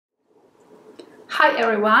Hi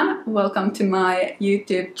everyone, welcome to my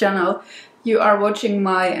YouTube channel. You are watching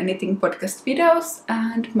my knitting podcast videos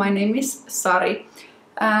and my name is Sari.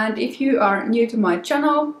 And if you are new to my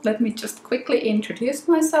channel, let me just quickly introduce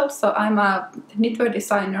myself. So I'm a knitwear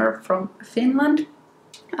designer from Finland,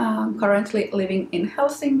 currently living in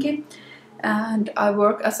Helsinki. And I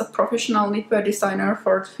work as a professional knitwear designer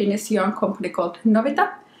for a Finnish yarn company called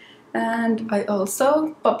Novita. And I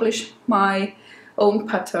also publish my own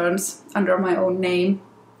patterns under my own name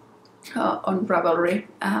on Ravelry,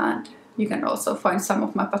 and you can also find some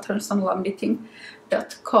of my patterns on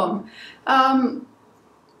loveknitting.com.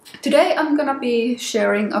 Today I'm gonna be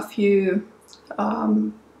sharing a few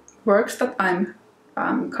works that I'm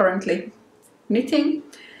currently knitting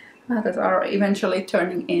that are eventually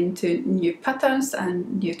turning into new patterns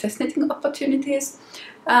and new test knitting opportunities,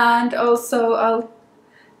 and also I'll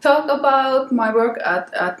talk about my work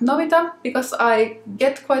at Novita, because I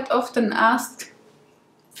get quite often asked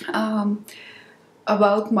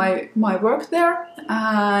about my work there,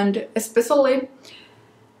 and especially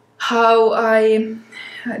how I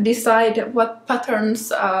decide what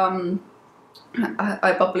patterns I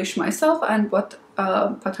publish myself and what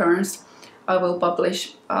patterns I will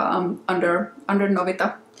publish under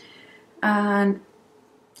Novita. And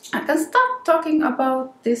I can start talking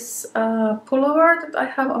about this pullover that I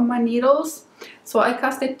have on my needles. So I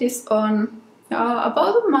casted this on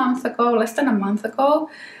about a month ago, less than a month ago.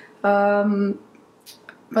 But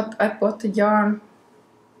I bought the yarn,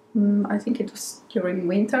 I think it was during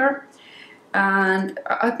winter. And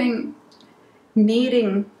I've been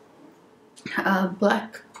needing a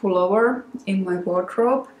black pullover in my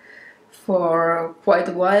wardrobe for quite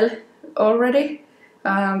a while already.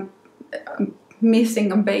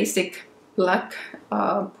 Missing a basic black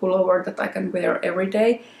pullover that I can wear every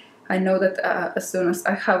day. I know that as soon as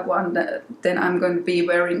I have one, then I'm going to be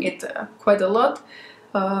wearing it quite a lot.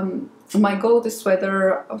 My goal this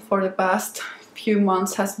sweater for the past few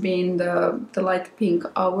months has been the light pink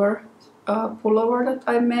Auer pullover that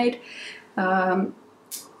I made.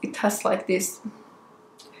 It has like this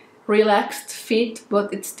relaxed fit,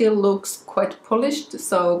 but it still looks quite polished,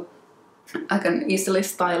 so I can easily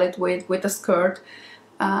style it with a skirt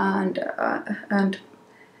and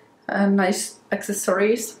nice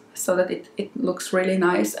accessories, so that it looks really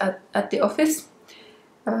nice at the office,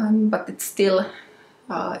 but it's still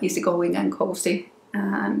easygoing and cozy,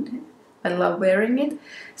 and I love wearing it.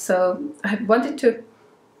 So I wanted to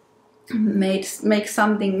make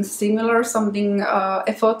something similar, something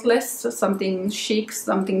effortless, something chic,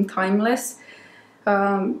 something timeless.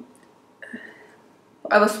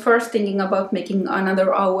 I was first thinking about making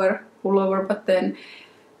another Auer pullover, but then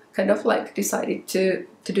kind of like decided to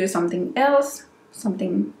do something else,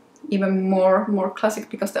 something even more classic,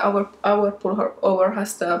 because the Auer pullover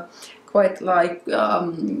has the quite like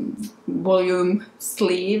volume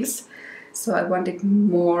sleeves, so I wanted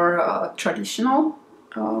more traditional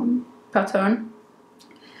pattern,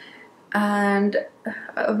 and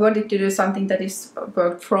I wanted to do something that is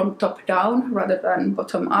worked from top down rather than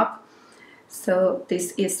bottom up. So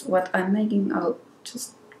this is what I'm making. I'll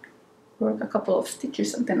just work a couple of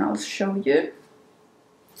stitches and then I'll show you.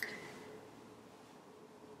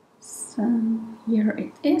 So here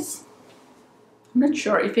it is. I'm not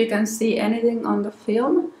sure if you can see anything on the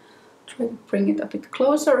film. Try to bring it a bit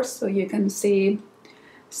closer so you can see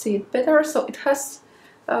it better. So it has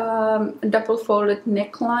a double folded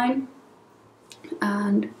neckline,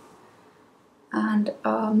 and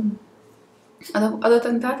other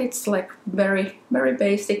than that, it's like very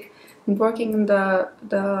basic. I'm working the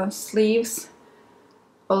sleeves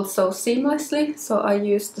also seamlessly, so I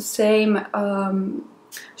use the same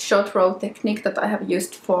short row technique that I have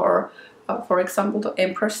used for example, the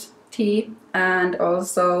Empress tee and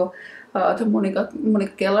also the Monica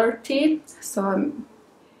Geller tee. So I'm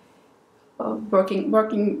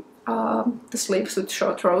working the sleeves with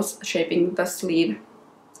short rows, shaping the sleeve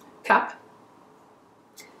cap.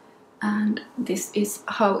 And this is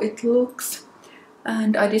how it looks,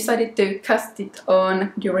 and I decided to cast it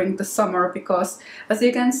on during the summer because, as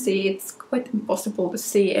you can see, it's quite impossible to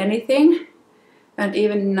see anything. And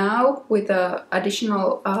even now, with the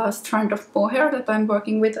additional strand of mohair that I'm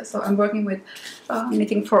working with, so I'm working with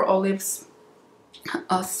Knitting for Olives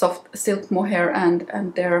soft silk mohair and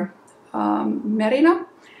their Merino,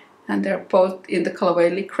 and they're both in the colorway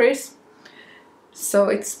Liquorice, so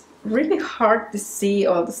it's really hard to see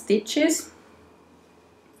all the stitches.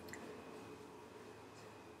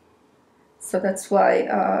 So that's why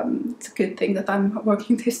it's a good thing that I'm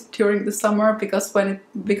working this during the summer, because when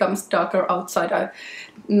it becomes darker outside, I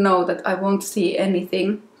know that I won't see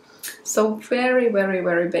anything. So very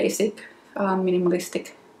basic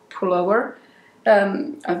minimalistic pullover.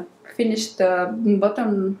 I finished the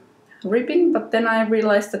bottom ribbing, but then I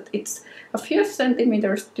realized that it's a few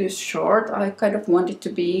centimeters too short. I kind of want it to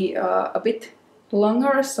be a bit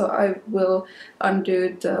longer, so I will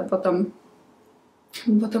undo the bottom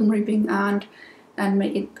ribbing and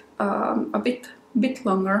make it a bit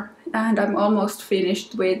longer. And I'm almost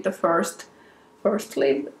finished with the first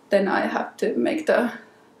sleeve. Then I have to make the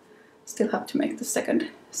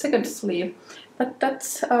second sleeve. But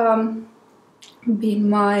that's been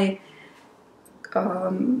my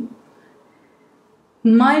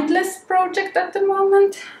mindless project at the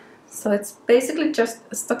moment. So it's basically just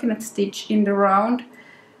a stockinette stitch in the round.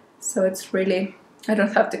 So it's really, I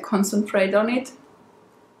don't have to concentrate on it.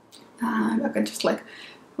 And I can just like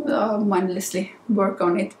mindlessly work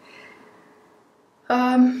on it.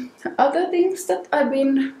 Other things that I've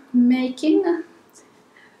been making,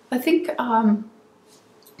 I think I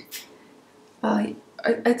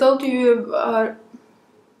told you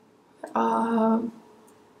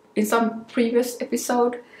in some previous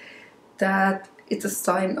episode that it's a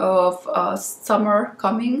sign of summer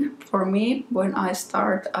coming for me when I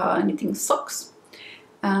start knitting socks.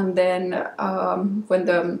 And then when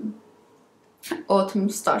the autumn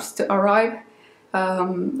starts to arrive,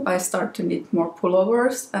 I start to knit more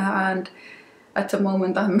pullovers, and at the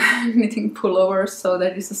moment I'm knitting pullovers, so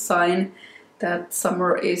that is a sign that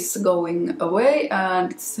summer is going away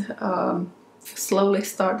and it's slowly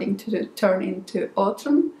starting to turn into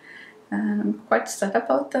autumn. And I'm quite sad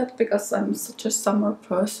about that because I'm such a summer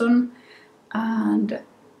person and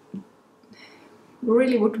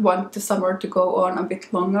really would want the summer to go on a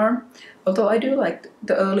bit longer. Although I do like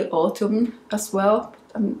the early autumn as well,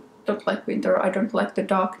 but I don't like winter. I don't like the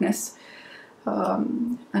darkness,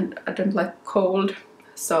 and I don't like cold,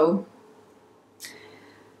 so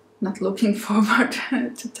not looking forward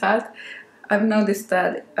to that. I've noticed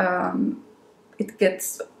that it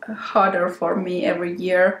gets harder for me every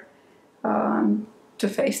year to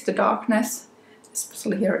face the darkness,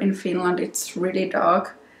 especially here in Finland. It's really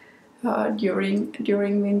dark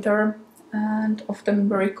during winter and often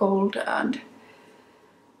very cold, and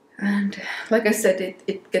like I said,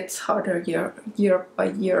 it gets harder year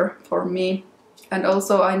by year for me. And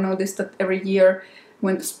also I noticed that every year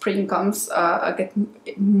when the spring comes, I get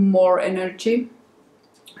more energy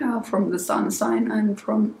from the sunshine and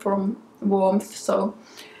from warmth. So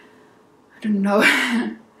I don't know,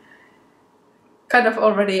 kind of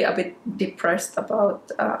already a bit depressed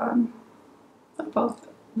about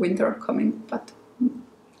winter coming, but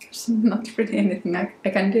there's not really anything I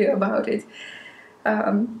can do about it.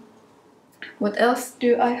 What else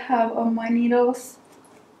do I have on my needles?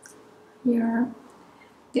 Here.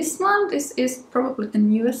 This one, this is probably the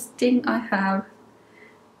newest thing I have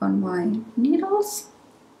on my needles.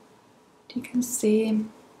 You can see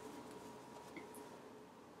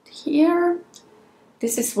here.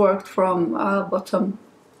 This is worked from bottom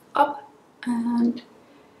up and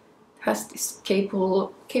has this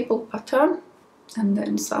cable pattern and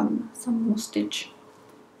then some stitch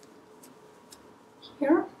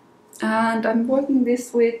here. And I'm working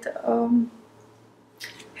this with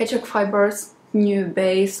Hedgehog Fibres new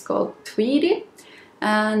base called Tweedy,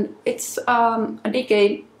 and it's a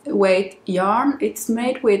decade weight yarn. It's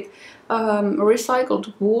made with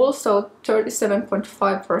recycled wool, so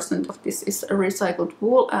 37.5% of this is recycled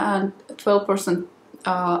wool and 12%,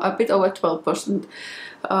 a bit over 12%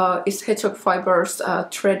 is Hedgehog Fibres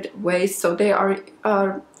thread waste. So they are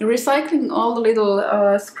recycling all the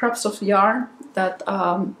little scraps of yarn that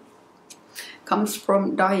comes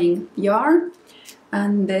from dyeing yarn,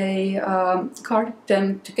 and they card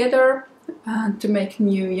them together to make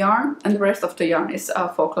new yarn, and the rest of the yarn is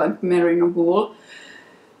Falkland Merino wool.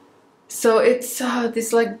 So it's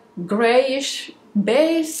this like grayish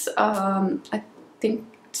base. I think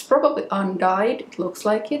it's probably undyed, it looks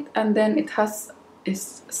like it, and then it has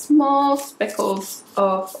these small speckles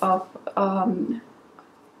of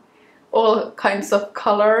all kinds of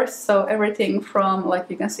colors. So everything from, like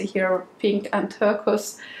you can see here, pink and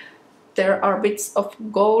turquoise. There are bits of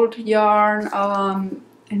gold yarn,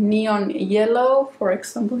 neon yellow, for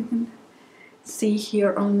example. You can see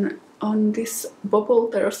here on this bubble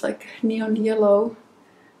there's like neon yellow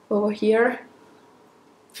over here,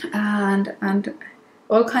 and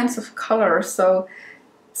all kinds of colors. So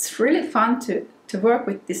it's really fun to work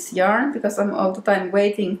with this yarn because I'm all the time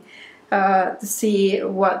waiting to see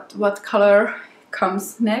what color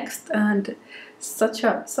comes next, and such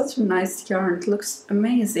a nice yarn. It looks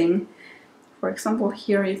amazing. For example,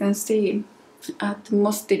 here you can see at the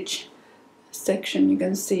moss stitch section, you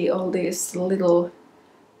can see all these little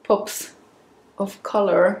pops of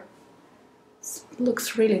color. It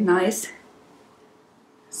looks really nice.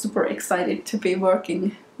 Super excited to be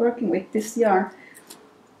working with this yarn.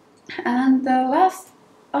 And the last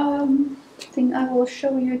thing I will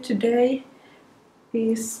show you today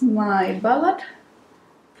is my Ballad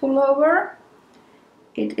pullover.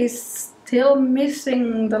 It is still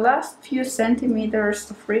missing the last few centimeters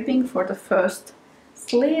of ribbing for the first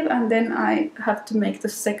sleeve, and then I have to make the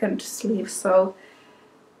second sleeve, so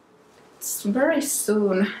it's very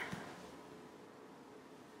soon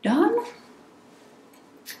done.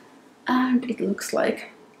 And it looks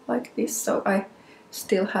like this, so I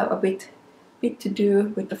still have a bit to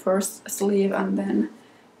do with the first sleeve, and then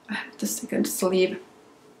I have the second sleeve.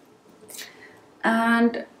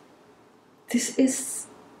 And this is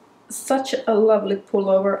such a lovely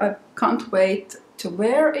pullover. I can't wait to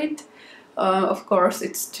wear it. Of course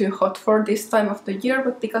it's too hot for this time of the year,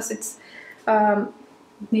 but because it's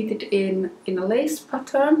knitted in a lace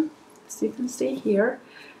pattern, as you can see here,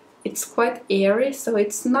 it's quite airy, so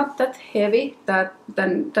it's not that heavy that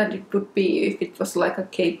it would be if it was like a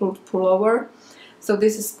cabled pullover. So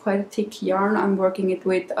this is quite a thick yarn. I'm working it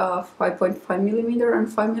with 5.5mm and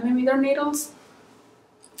 5mm needles,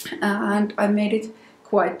 and I made it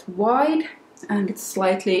quite wide, and it's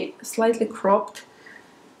slightly cropped.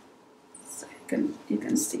 So you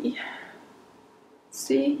can see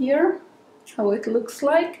here how it looks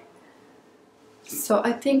like. So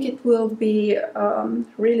I think it will be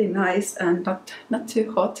really nice and not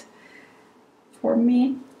too hot for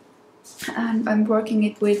me. And I'm working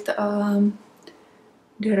it with the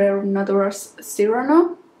Rerum Natura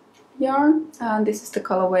Cyrano yarn, and this is the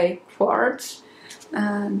colorway Quartz,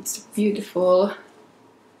 and it's beautiful,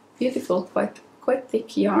 quite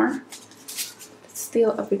thick yarn. It's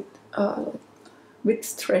still a bit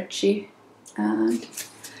stretchy and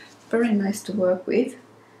very nice to work with.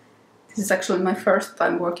 This is actually my first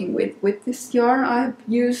time working with this yarn. I've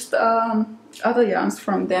used other yarns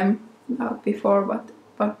from them before,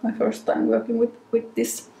 but my first time working with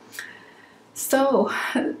this. So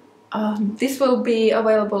this will be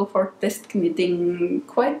available for test knitting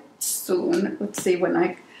quite soon. Let's see when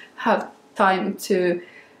I have time to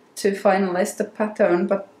finalize the pattern,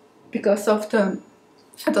 but because of the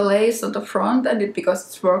lace on the front and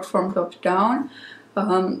because it works from top down,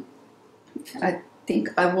 I think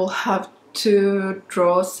I will have to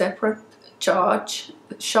draw separate charts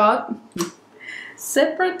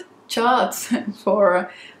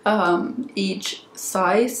for each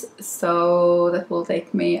size, so that will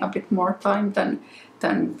take me a bit more time than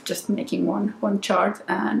just making one chart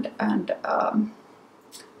and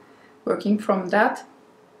working from that.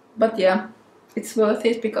 But yeah, it's worth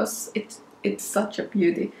it because it's such a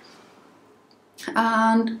beauty.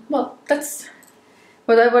 And well, that's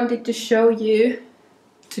what I wanted to show you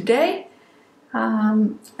today,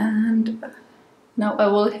 and now I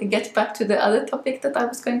will get back to the other topic that I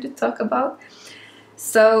was going to talk about.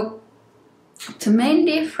 So the main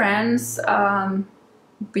difference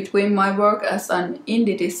between my work as an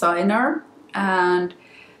indie designer and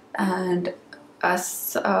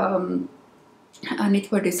as a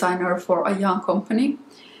knitwear designer for a young company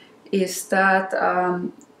is that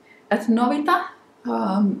at Novita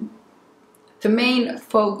the main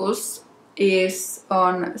focus is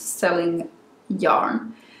on selling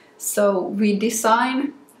yarn. So we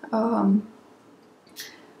design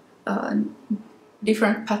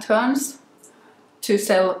different patterns to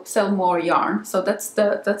sell more yarn. So that's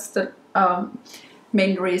the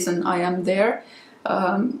main reason I am there.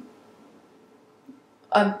 I'm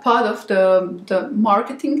part of the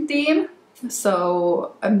marketing team,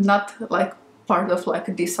 so I'm not like part of like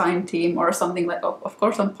a design team or something like. Of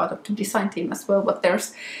course I'm part of the design team as well, but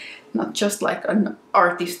there's not just like an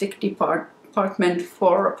artistic department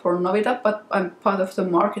for Novita, but I'm part of the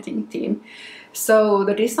marketing team. So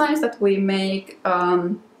the designs that we make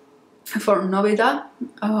for Novita,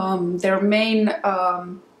 their main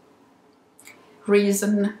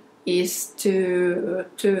reason is to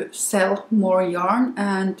sell more yarn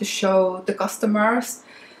and to show the customers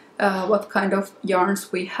what kind of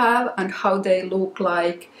yarns we have and how they look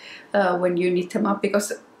like when you knit them up,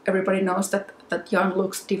 because everybody knows that yarn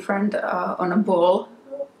looks different on a ball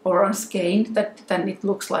or on skein than it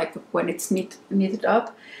looks like when it's knitted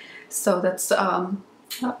up. So that's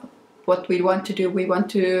what we want to do. We want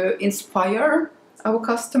to inspire our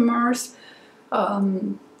customers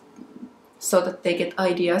so that they get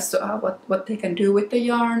ideas what they can do with the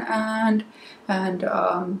yarn and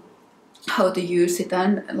how to use it,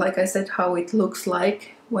 and like I said, how it looks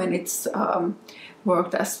like when it's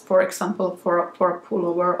worked as, for example, for a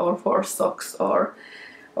pullover or for socks or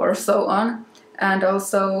so on. and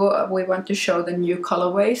also we want to show the new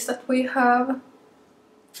colorways that we have.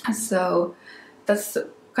 So that's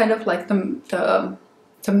kind of like the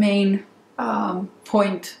main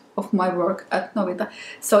point of my work at Novita.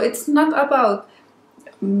 So it's not about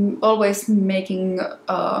always making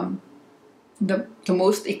the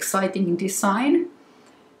most exciting design,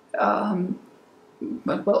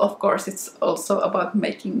 but well, of course it's also about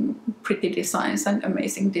making pretty designs and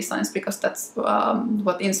amazing designs, because that's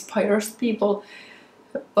what inspires people.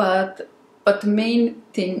 But the main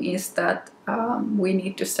thing is that we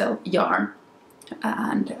need to sell yarn,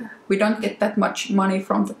 and we don't get that much money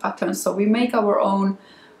from the patterns, so we make our own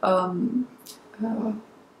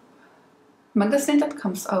magazine that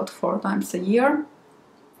comes out 4 times a year.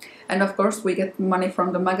 And of course we get money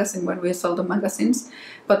from the magazine when we sell the magazines,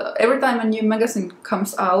 but every time a new magazine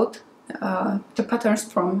comes out, the patterns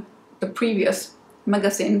from the previous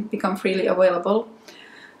magazine become freely available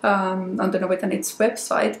on the Novita Knits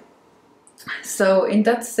website. So in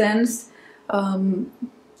that sense,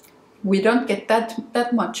 we don't get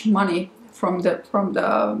that much money from the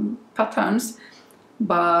patterns,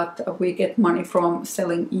 but we get money from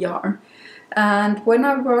selling yarn. And when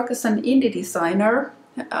I work as an indie designer,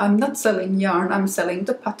 I'm not selling yarn, I'm selling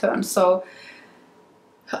the pattern. So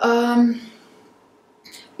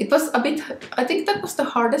it was a bit, I think that was the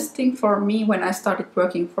hardest thing for me when I started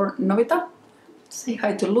working for Novita. Say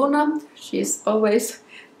hi to Luna, she's always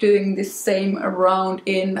doing this same round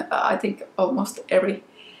in I think almost every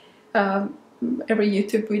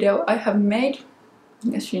YouTube video I have made.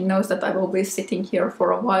 She knows that I will be sitting here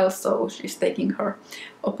for a while, so she's taking her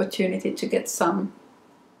opportunity to get some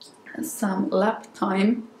lap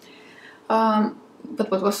time. But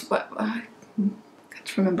I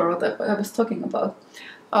can't remember what I was talking about.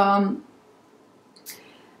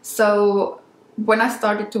 So when I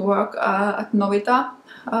started to work at Novita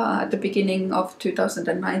at the beginning of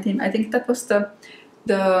 2019, I think that was the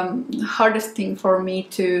hardest thing for me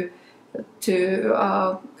to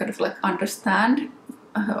kind of like understand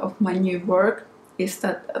of my new work, is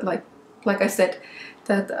that like I said,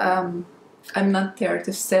 that I'm not there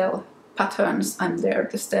to sell patterns, I'm there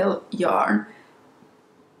to sell yarn.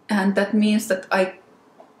 And that means that I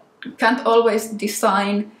can't always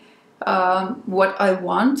design what I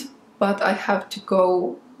want, but I have to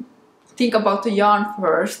go think about the yarn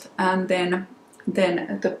first, and then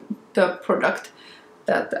the product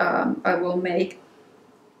that I will make.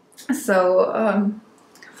 So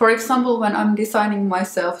for example, when I'm designing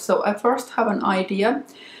myself, so I first have an idea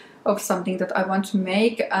of something that I want to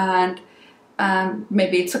make, and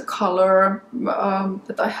maybe it's a color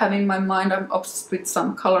that I have in my mind. I'm obsessed with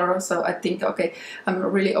some color, so I think, okay, I'm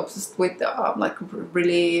really obsessed with like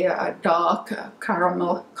really dark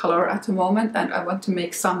caramel color at the moment, and I want to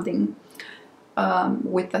make something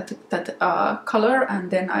with that color. And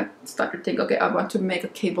then I started to think, okay, I want to make a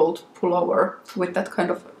cabled pullover with that kind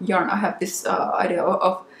of yarn. I have this idea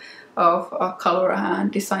of color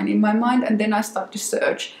and design in my mind, and then I start to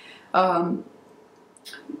search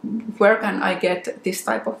where can I get this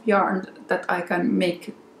type of yarn that I can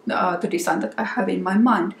make the design that I have in my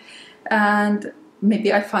mind. And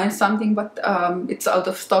maybe I find something, but it's out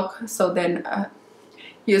of stock, so then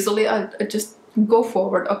usually I just go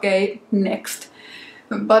forward, okay, next.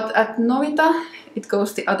 But at Novita it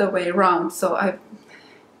goes the other way around, so I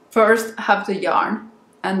first have the yarn,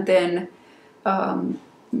 and then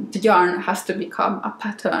the yarn has to become a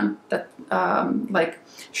pattern that like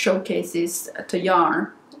showcases the yarn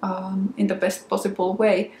in the best possible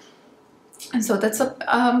way. And so that's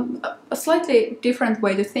a slightly different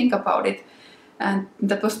way to think about it, and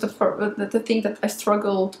that was the thing that I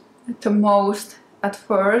struggled the most at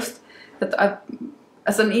first. That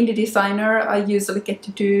as an indie designer, I usually get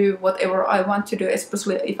to do whatever I want to do,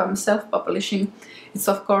 especially if I'm self-publishing. It's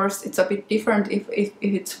of course it's a bit different if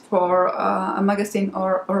it's for a magazine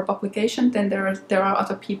or a publication. Then there are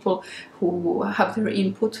other people who have their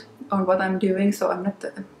input on what I'm doing, so I'm not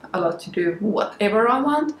allowed to do whatever I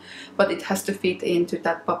want, but it has to fit into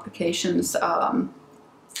that publication's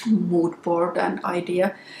mood board and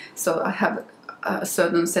idea. So I have a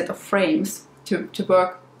certain set of frames to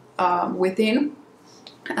work within,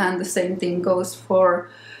 and the same thing goes for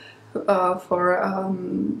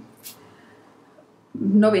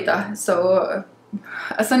Novita. So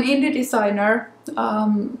as an indie designer,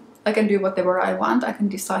 I can do whatever I want. I can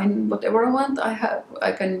design whatever I want.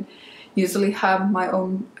 I can usually have my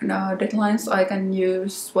own deadlines, so I can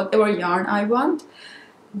use whatever yarn I want.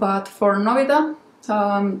 But for Novita,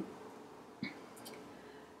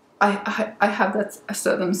 I have a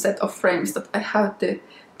certain set of frames that I have to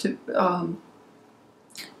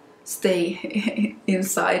stay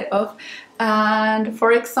inside of, And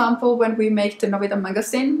for example, when we make the Novita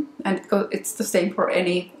magazine, and it's the same for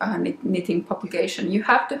any knitting publication, you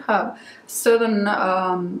have to have a certain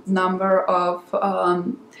number of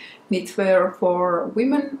knitwear for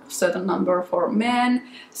women, certain number for men,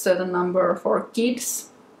 certain number for kids.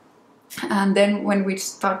 And then when we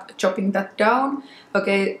start chopping that down,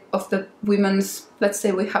 okay, of the women's, let's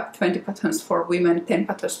say we have 20 patterns for women, 10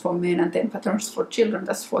 patterns for men, and 10 patterns for children,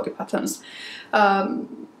 that's 40 patterns.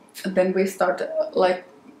 Then we start like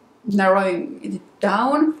narrowing it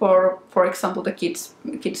down. For example, the kids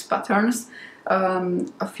patterns.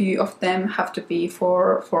 A few of them have to be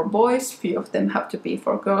for boys, few of them have to be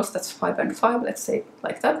for girls. That's 5 and 5, let's say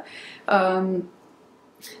like that.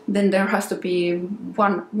 Then there has to be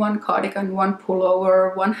one cardigan, one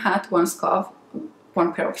pullover, one hat, one scarf,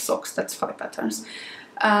 one pair of socks. That's 5 patterns.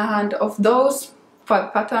 And of those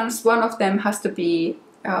 5 patterns, one of them has to be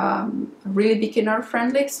really beginner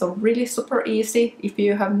friendly, so really super easy. If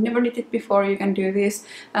you have never knitted before, you can do this.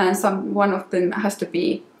 And one of them has to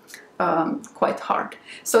be quite hard.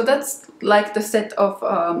 So that's like the set of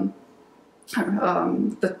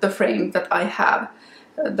the frame that I have,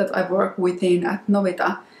 that I work within at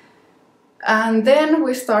Novita. And then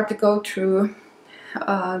we start to go through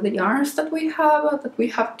the yarns that we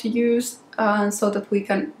have to use, so that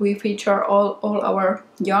we feature all our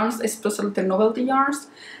yarns, especially the novelty yarns,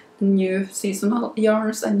 new seasonal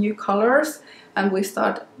yarns and new colors. And we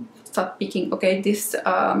start picking, okay, this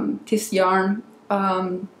yarn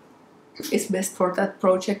is best for that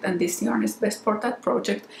project, and this yarn is best for that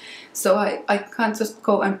project. So I can't just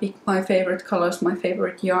go and pick my favorite colors, my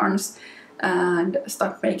favorite yarns, and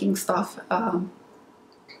start making stuff.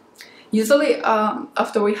 Usually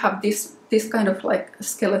after we have this kind of like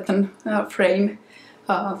skeleton frame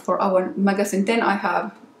for our magazine, then I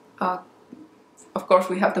have, of course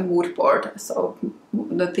we have the mood board, so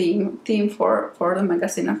the theme for the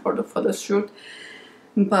magazine and for the photo shoot.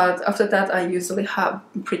 But after that I usually have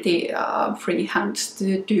pretty free hands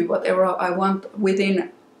to do whatever I want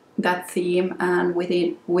within that theme and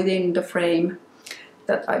within the frame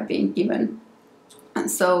that I've been given.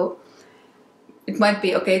 And so it might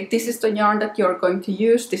be, okay, this is the yarn that you're going to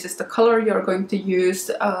use, this is the color you're going to use,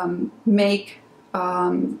 make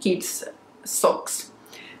kids socks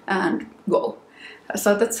and go.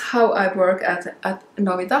 So that's how I work at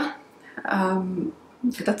Novita.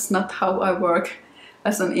 That's not how I work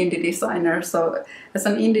as an indie designer. So as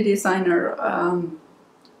an indie designer,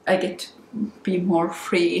 I get to be more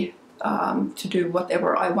free to do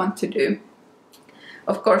whatever I want to do.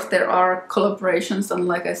 Of course there are collaborations, and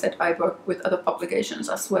like I said, I work with other publications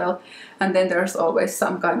as well, and then there's always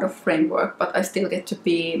some kind of framework, but I still get to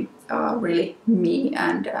be really me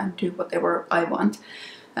and do whatever I want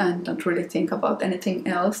and don't really think about anything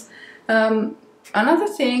else. Another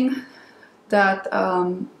thing that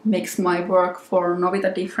makes my work for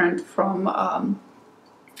Novita different from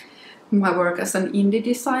my work as an indie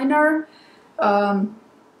designer,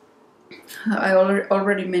 I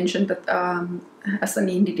already mentioned that as an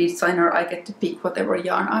indie designer I get to pick whatever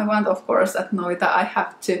yarn I want. Of course at Novita I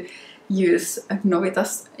have to use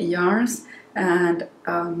Novita's yarns, and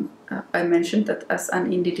I mentioned that as an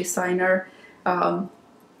indie designer I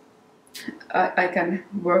can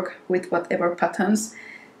work with whatever patterns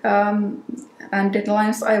and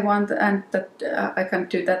deadlines I want, and that I can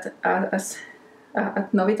do that as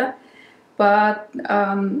at Novita. But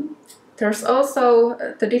there's also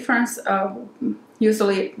the difference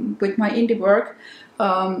usually with my indie work.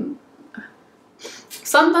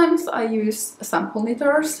 Sometimes I use sample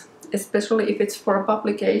knitters, especially if it's for a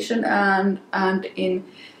publication and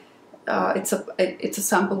it's a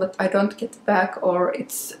sample that I don't get back, or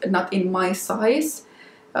it's not in my size.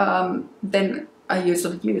 Then I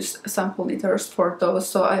usually use sample knitters for those.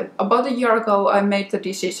 So about a year ago I made the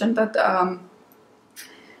decision that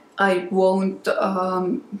I won't,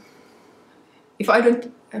 if I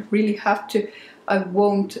don't really have to, I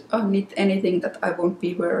won't knit anything that I won't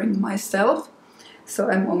be wearing myself. So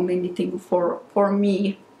I'm only knitting for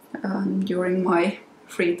me during my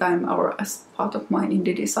free time or as part of my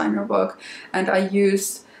indie designer work, and I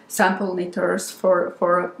use sample knitters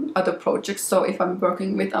for other projects. So if I'm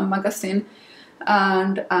working with a magazine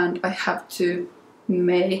and I have to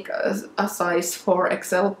make a size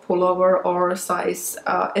 4XL pullover or a size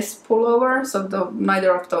S pullover, so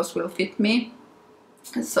neither of those will fit me,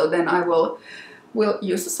 so then I will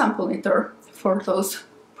use a sample knitter for those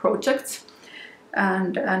projects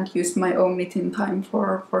and use my own knitting time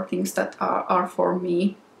for things that are for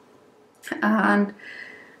me. And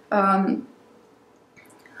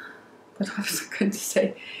what was I going to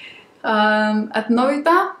say? At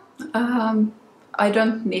Novita I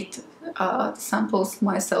don't knit samples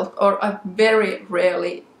myself, or I very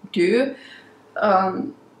rarely do.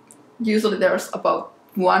 Usually there's about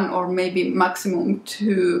 1 or maybe maximum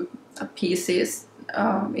 2 pieces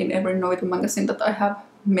in every Novita magazine that I have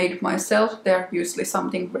made myself. They're usually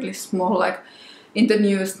something really small, like in the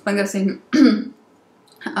newest magazine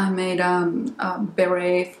I made a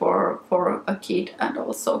beret for a kid and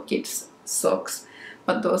also kids socks,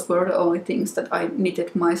 but those were the only things that I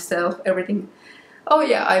knitted myself. Everything. Oh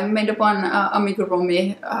yeah, I made one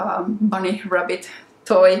amigurumi bunny rabbit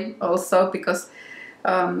toy also, because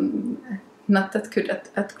not that good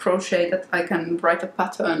at crochet that I can write a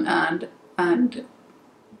pattern and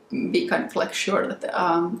be kind of like sure that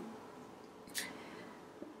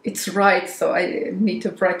it's right, so I need to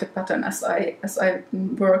write a pattern as I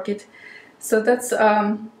work it. So that's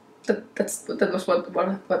that was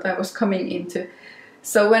what I was coming into.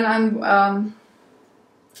 So when I'm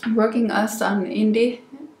working as an indie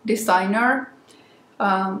designer,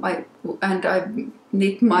 I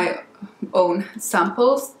knit my own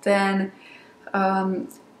samples, then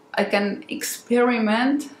I can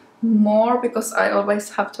experiment more, because I always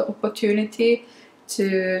have the opportunity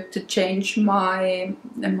to change my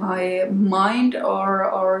mind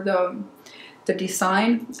or the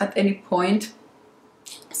design at any point.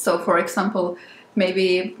 So for example,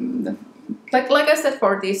 maybe like I said,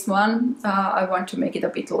 for this one I want to make it a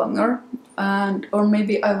bit longer, or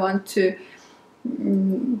maybe I want to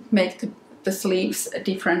make the sleeves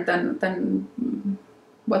different than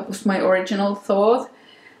what was my original thought,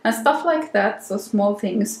 and stuff like that. So small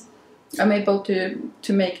things I'm able to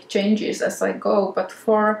make changes as I go. But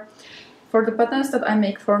for the patterns that I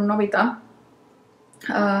make for Novita,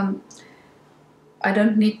 I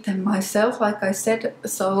don't knit them myself, like I said,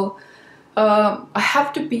 so I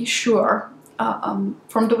have to be sure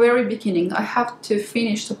from the very beginning. I have to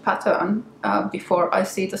finish the pattern before I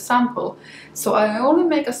see the sample. So I only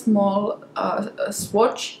make a small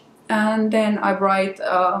swatch, and then I write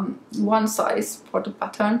one size for the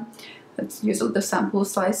pattern. That's usually the sample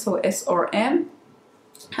size, so S or M,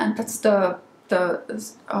 and that's the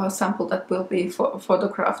sample that will be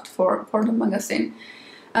photographed for the magazine.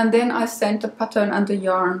 And then I send the pattern and the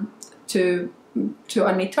yarn to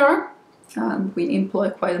a knitter, and we employ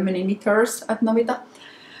quite many knitters at Novita.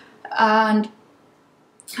 And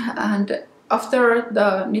after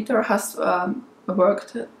the knitter has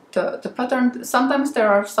worked the pattern, sometimes there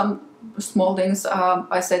are some small things.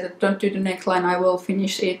 I say that don't do the neckline, I will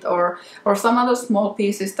finish it, or some other small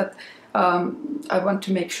pieces that I want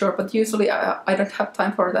to make sure, but usually I don't have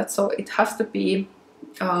time for that, so it has to be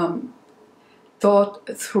thought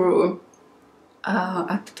through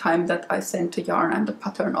at the time that I send the yarn and the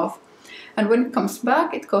pattern off. And when it comes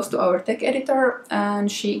back, it goes to our tech editor,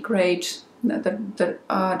 and she grades the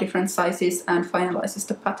different sizes and finalizes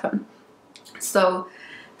the pattern. So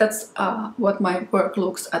that's what my work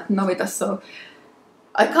looks at Novita. So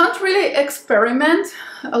I can't really experiment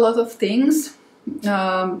a lot of things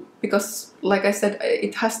because, like I said,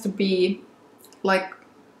 it has to be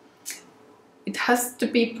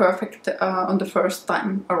perfect on the first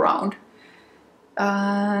time around,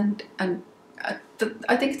 and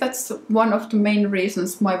I think that's one of the main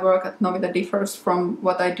reasons my work at Novita differs from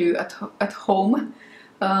what I do at home.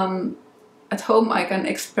 At home I can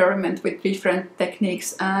experiment with different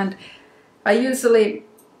techniques, and I usually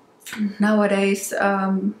nowadays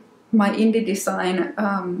my indie design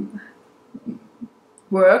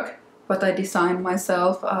work, what I design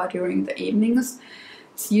myself during the evenings,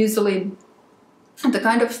 it's usually the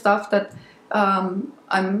kind of stuff that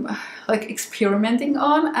I'm like experimenting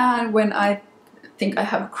on, and when I think I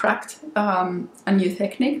have cracked a new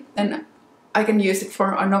technique, and I can use it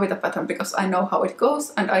for a Novita pattern because I know how it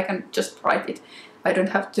goes and I can just write it. I don't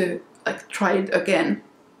have to like try it again.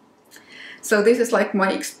 So this is like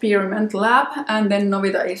my experiment lab, and then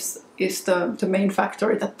Novita is the main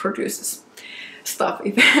factory that produces stuff,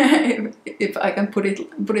 if I can put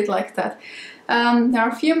it like that. There are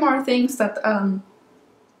a few more things that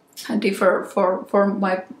differ from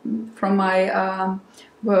my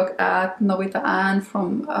work at Novita and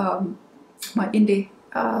from my indie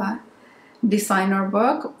designer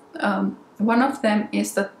work. One of them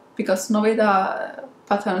is that because Novita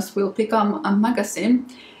patterns will become a magazine,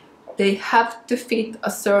 they have to fit a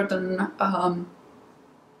certain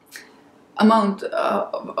amount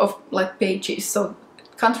of like pages, so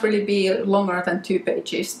it can't really be longer than 2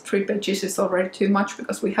 pages. 3 pages is already too much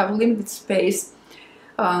because we have limited space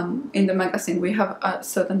in the magazine. We have a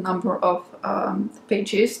certain number of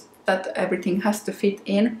pages that everything has to fit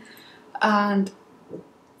in, and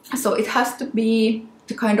so it has to be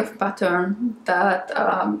the kind of pattern that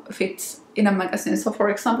fits in a magazine. So for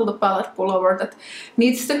example, the Ballad pullover that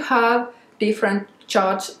needs to have different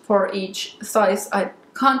charts for each size. I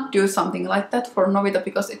can't do something like that for Novita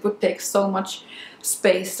because it would take so much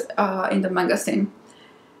space in the magazine.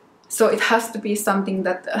 So it has to be something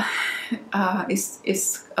that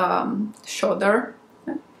is shorter.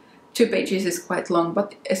 2 pages is quite long,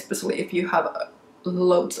 but especially if you have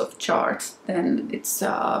loads of charts, then it's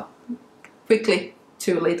quickly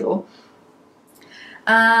too little.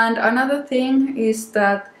 And another thing is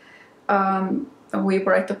that we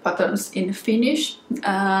write the patterns in Finnish,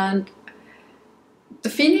 and the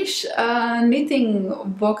Finnish knitting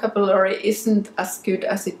vocabulary isn't as good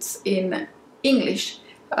as it's in English.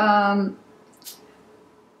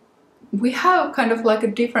 We have kind of like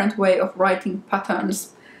a different way of writing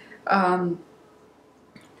patterns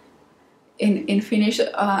in Finnish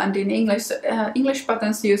and in English. English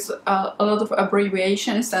patterns use a lot of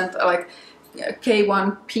abbreviations, and like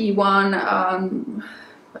K1, P1,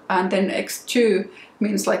 and then X2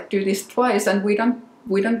 means like do this twice, and we don't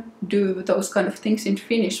do those kind of things in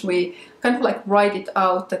Finnish. We kind of like write it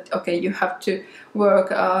out that okay, you have to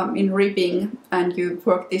work in ribbing and you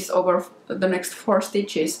work this over the next 4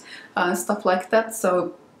 stitches, stuff like that.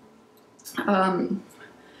 So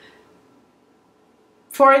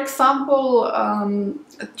for example,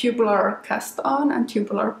 tubular cast on and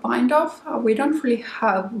tubular bind off, we don't really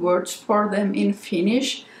have words for them in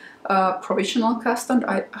Finnish. Provisional cast on,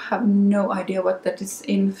 I have no idea what that is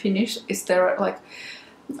in Finnish. Is there like,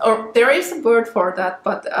 or there is a word for that,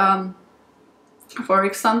 but for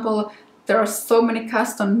example, there are so many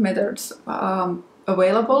cast on methods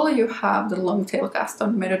available. You have the long tail cast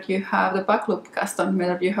on method, you have the back loop cast on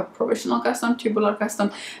method, you have provisional cast on, tubular cast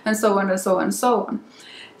on, and so on and so on and so on.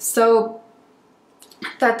 So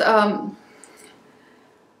that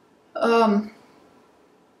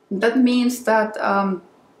that means that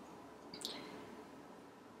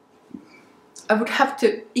I would have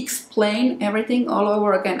to explain everything all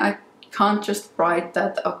over again. I can't just write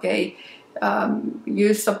that, okay,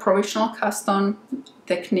 use a provisional cast on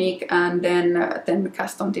technique and then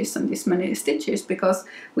cast on this and this many stitches, because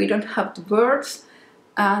we don't have the words.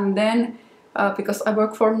 And then because I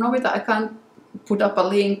work for Novita, I can't put up a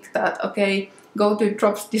link that, okay, go to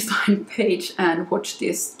Drops Design page and watch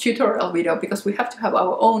this tutorial video, because we have to have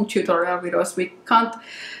our own tutorial videos. We can't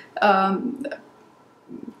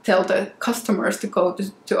tell the customers to go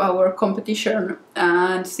to our competition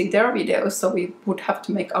and see their videos, so we would have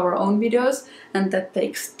to make our own videos, and that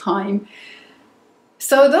takes time.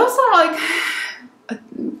 So those are like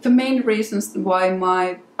the main reasons why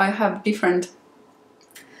I have different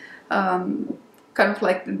kind of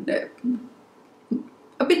like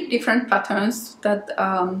a bit different patterns that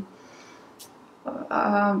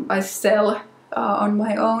I sell on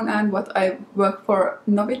my own and what I work for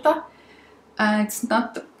Novita. And it's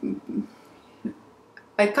not,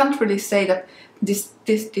 I can't really say that this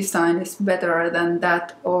design is better than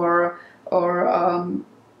that, or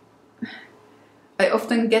I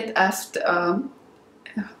often get asked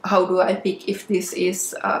how do I pick if this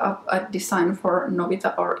is a design for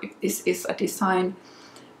Novita or if this is a design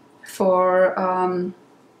for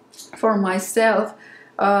myself.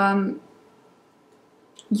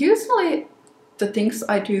 Usually the things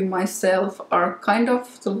I do myself are kind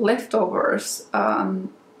of the leftovers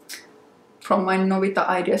from my Novita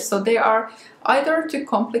ideas. So they are either too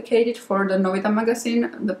complicated for the Novita magazine,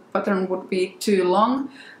 the pattern would be too long,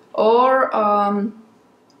 or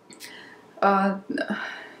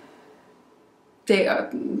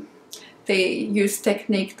they use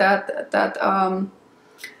technique that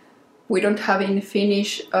we don't have in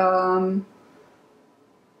Finnish.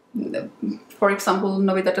 For example,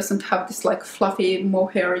 Novita doesn't have this like fluffy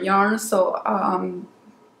mohair yarn, so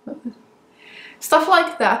stuff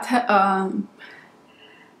like that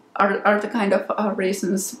are the kind of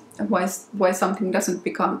reasons why something doesn't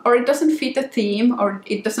become, or it doesn't fit the theme, or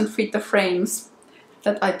it doesn't fit the frames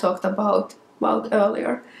that I talked about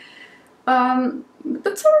earlier.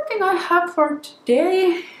 That's everything I have for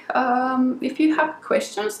today. If you have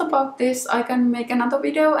questions about this, I can make another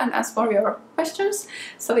video and ask for your questions.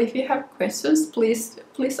 So if you have questions, please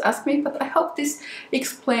ask me. But I hope this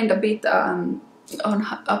explained a bit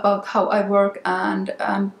about how I work and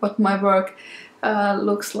what my work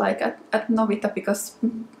looks like at Novita, because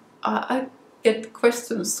I get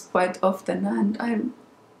questions quite often, and I'm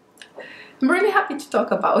really happy to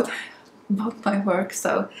talk about my work.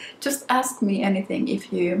 So just ask me anything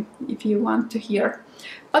if you want to hear.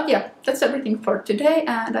 But yeah, that's everything for today,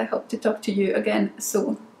 and I hope to talk to you again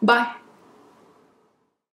soon. Bye!